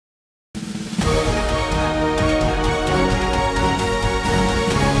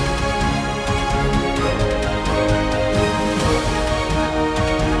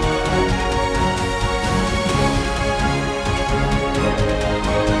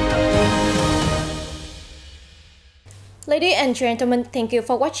Ladies and gentlemen, thank you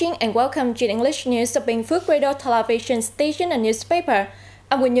for watching and welcome to the English News of Bình Phước Radio Television Station and Newspaper.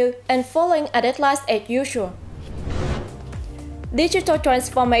 I'm with you and following a deadline as usual. Digital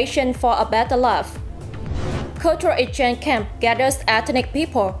transformation for a better life. Cultural exchange camp gathers ethnic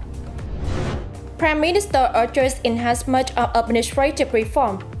people. Prime Minister urges enhancement of administrative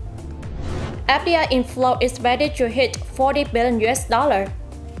reform. FDI inflow is expected to hit $40 billion.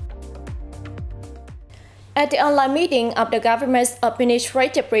 At the online meeting of the government's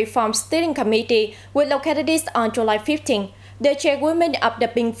Administrative Reform Steering Committee, which located on July 15, the chairwoman of the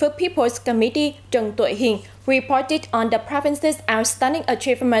Bình Phước People's Committee, Hình, reported on the province's outstanding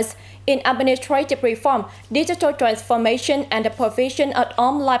achievements in administrative reform, digital transformation, and the provision of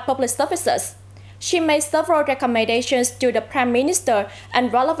online public services. She made several recommendations to the Prime Minister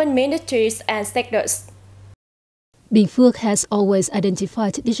and relevant ministries and sectors. Bình Phước has always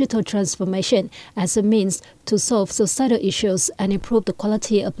identified digital transformation as a means to solve societal issues and improve the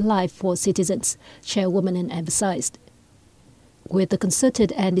quality of life for citizens, Chairwoman emphasized. With the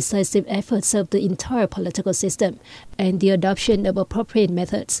concerted and decisive efforts of the entire political system and the adoption of appropriate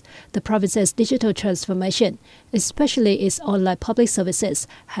methods, the province's digital transformation, especially its online public services,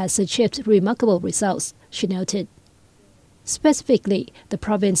 has achieved remarkable results, she noted. Specifically, the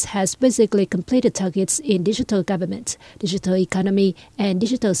province has basically completed targets in digital government, digital economy, and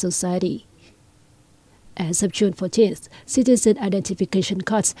digital society. As of June 14th, citizen identification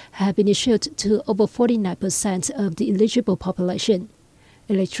cards have been issued to over 49% of the eligible population.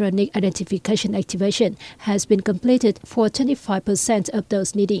 Electronic identification activation has been completed for 25% of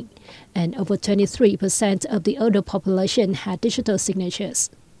those needing, and over 23% of the older population had digital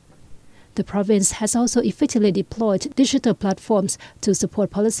signatures. The province has also effectively deployed digital platforms to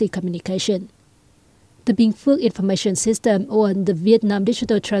support policy communication. The Bình Phước Information System won the Vietnam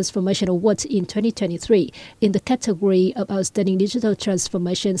Digital Transformation Award in 2023 in the category of Outstanding Digital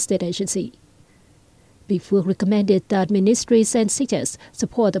Transformation State Agency. Bình Phước recommended that ministries and sectors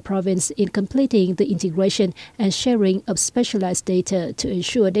support the province in completing the integration and sharing of specialized data to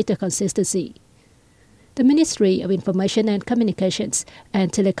ensure data consistency. The Ministry of Information and Communications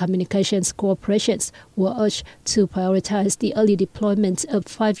and Telecommunications Corporations were urged to prioritize the early deployment of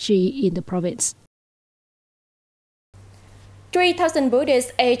 5G in the province. 3,000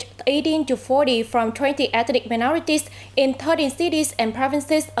 Buddhists aged 18 to 40 from 20 ethnic minorities in 13 cities and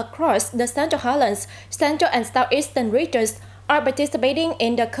provinces across the Central Highlands, Central and Southeastern regions are participating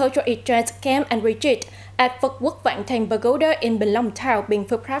in the cultural exchange camp and retreat at Phật Quốc Vạn Thành Pagoda in Bình Long Town, Bình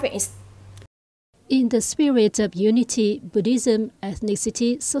Phước Province. In the spirit of unity, Buddhism,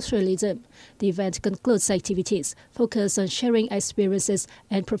 ethnicity, socialism, the event concludes activities focused on sharing experiences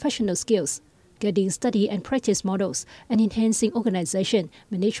and professional skills, getting study and practice models, and enhancing organization,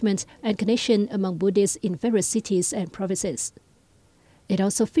 management, and connection among Buddhists in various cities and provinces. It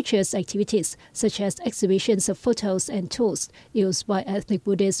also features activities such as exhibitions of photos and tools used by ethnic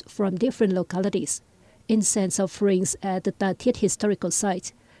Buddhists from different localities, incense offerings at the Ta Thiết historical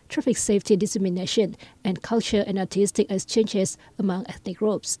site, traffic safety dissemination, and culture and artistic exchanges among ethnic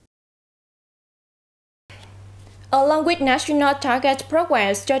groups. Along with national target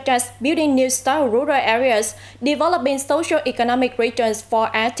programs such as building new style rural areas, developing socio-economic regions for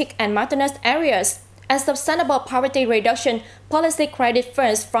ethnic and marginalized areas, and sustainable poverty reduction, policy credit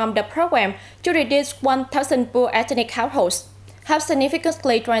funds from the program to reduce 1,000 poor ethnic households have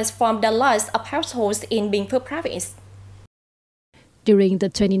significantly transformed the lives of households in Bình Phước Province. During the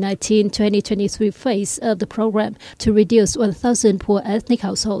 2019-2023 phase of the program to reduce 1,000 poor ethnic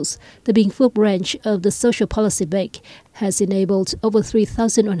households, the Bình Phước branch of the Social Policy Bank has enabled over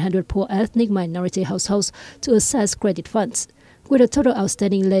 3,100 poor ethnic minority households to access credit funds, with a total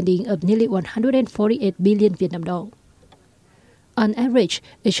outstanding lending of nearly 148 billion Vietnam dong. On average,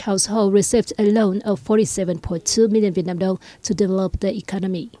 each household received a loan of 47.2 million Vietnam dong to develop the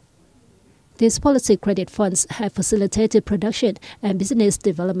economy. These policy credit funds have facilitated production and business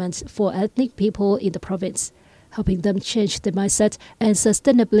development for ethnic people in the province, helping them change their mindset and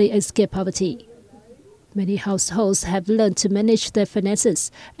sustainably escape poverty. Many households have learned to manage their finances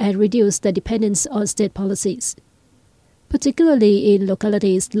and reduce their dependence on state policies. Particularly in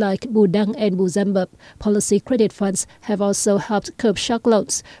localities like Budang and Buzambab, policy credit funds have also helped curb shark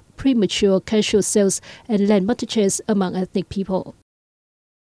loans, premature casual sales, and land mortgages among ethnic people.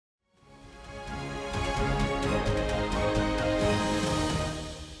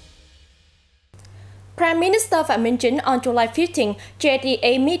 Prime Minister Phạm Minh Chính on July 15 chaired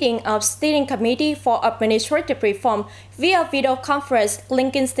a meeting of Steering Committee for Administrative Reform via video conference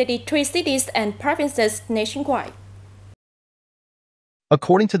linking 3 cities and provinces nationwide.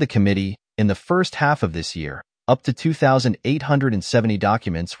 According to the committee, in the first half of this year, Up to 2,870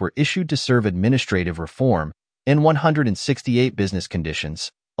 documents were issued to serve administrative reform and 168 business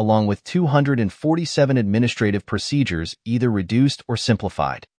conditions, along with 247 administrative procedures either reduced or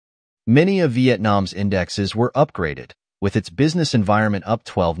simplified. Many of Vietnam's indexes were upgraded, with its business environment up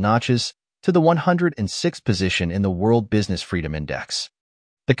 12 notches to the 106th position in the World Business Freedom Index.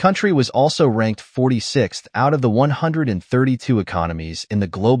 The country was also ranked 46th out of the 132 economies in the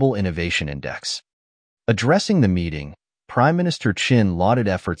Global Innovation Index. Addressing the meeting, Prime Minister Chin lauded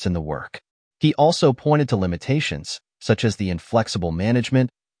efforts in the work. He also pointed to limitations, such as the inflexible management,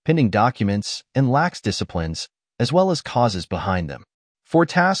 pending documents, and lax disciplines, as well as causes behind them. For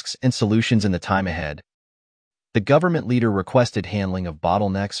tasks and solutions in the time ahead, the government leader requested handling of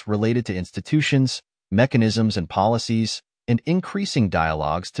bottlenecks related to institutions, mechanisms, and policies, and increasing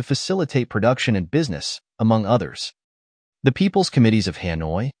dialogues to facilitate production and business, among others. The People's Committees of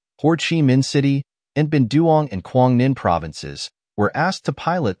Hanoi, Ho Chi Minh City, and Binh Duong and Quang Ninh provinces were asked to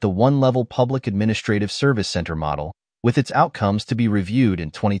pilot the one-level public administrative service center model, with its outcomes to be reviewed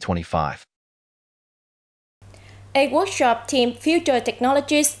in 2025. A workshop themed Future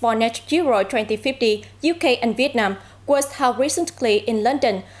Technologies for Net Zero 2050, UK and Vietnam was held recently in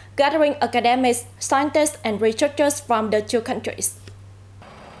London, gathering academics, scientists, and researchers from the two countries.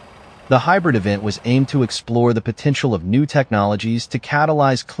 The hybrid event was aimed to explore the potential of new technologies to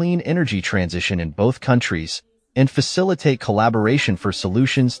catalyze clean energy transition in both countries and facilitate collaboration for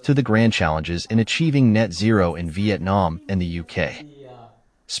solutions to the grand challenges in achieving net zero in Vietnam and the UK.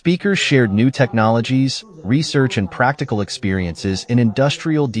 Speakers shared new technologies, research, and practical experiences in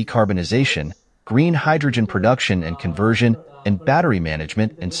industrial decarbonization, green hydrogen production and conversion, and battery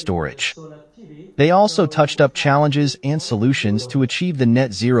management and storage. They also touched up challenges and solutions to achieve the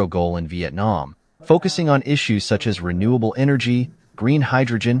net zero goal in Vietnam, focusing on issues such as renewable energy, green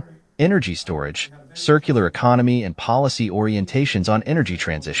hydrogen, energy storage, circular economy, and policy orientations on energy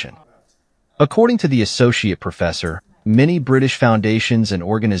transition. According to the associate professor, many British foundations and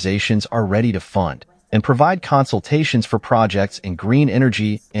organizations are ready to fund and provide consultations for projects in green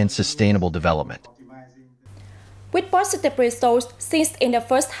energy and sustainable development. With positive results since in the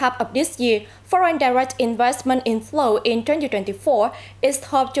first half of this year, foreign direct investment inflow in 2024 is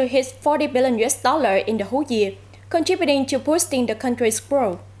hoped to hit $40 billion in the whole year, contributing to boosting the country's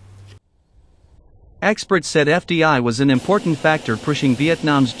growth. Experts said FDI was an important factor pushing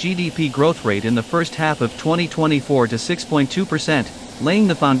Vietnam's GDP growth rate in the first half of 2024 to 6.2%, laying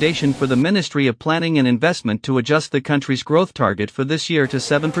the foundation for the Ministry of Planning and Investment to adjust the country's growth target for this year to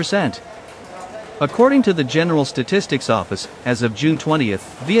 7%. According to the General Statistics Office, as of June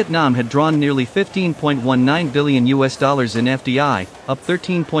 20th, Vietnam had drawn nearly $15.19 billion in FDI, up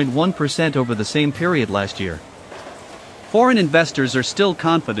 13.1% over the same period last year. Foreign investors are still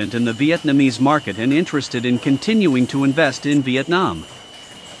confident in the Vietnamese market and interested in continuing to invest in Vietnam.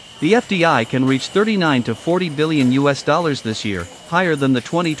 The FDI can reach $39 to $40 billion this year, higher than the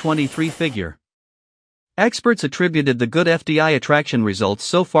 2023 figure. Experts attributed the good FDI attraction results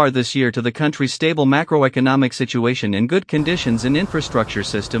so far this year to the country's stable macroeconomic situation and good conditions in infrastructure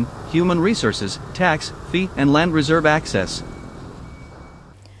system, human resources, tax, fee, and land reserve access.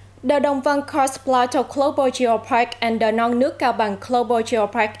 The Đồng Văn Karst Plateau Global Geopark and the Non Nước Cao Bằng Global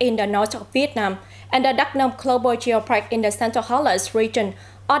Geopark in the north of Vietnam and the Đắk Nông Global Geopark in the Central Highlands region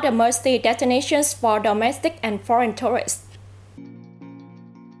are the must-see destinations for domestic and foreign tourists.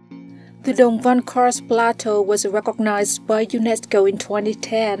 The Đồng Văn Karst Plateau was recognized by UNESCO in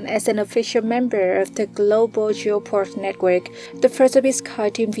 2010 as an official member of the Global Geopark Network, the first of its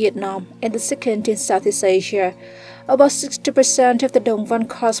kind in Vietnam and the second in Southeast Asia. About 60% of the Đồng Văn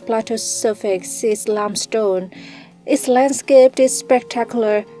Karst Plateau's surface is limestone. Its landscape is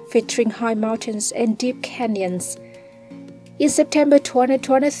spectacular, featuring high mountains and deep canyons. In September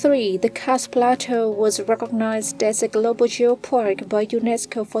 2023, the Karst Plateau was recognized as a global geopark by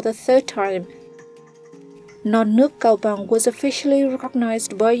UNESCO for the third time. Non Nước Cao Bằng was officially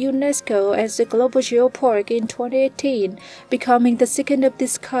recognized by UNESCO as a global geopark in 2018, becoming the second of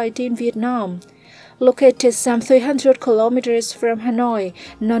this kind in Vietnam. Located some 300 kilometers from Hanoi,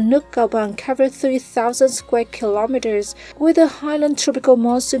 Non Nước Cao Bằng covers 3,000 square kilometers with a highland tropical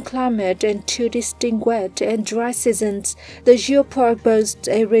monsoon climate and two distinct wet and dry seasons. The geopark boasts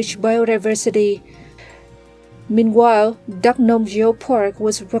a rich biodiversity. Meanwhile, Đắk Nông Geopark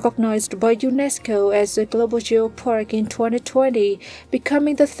was recognized by UNESCO as a global geopark in 2020,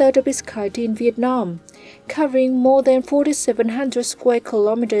 becoming the third of its kind in Vietnam. Covering more than 4,700 square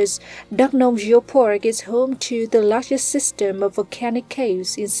kilometers, Đắk Nông Geopark is home to the largest system of volcanic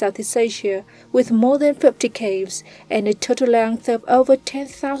caves in Southeast Asia, with more than 50 caves and a total length of over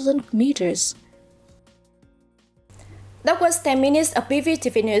 10,000 meters. That was 10 minutes of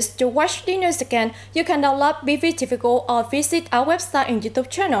BPTV News. To watch the news again, you can download BPTV Go or visit our website and YouTube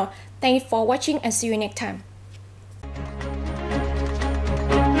channel. Thank you for watching and see you next time.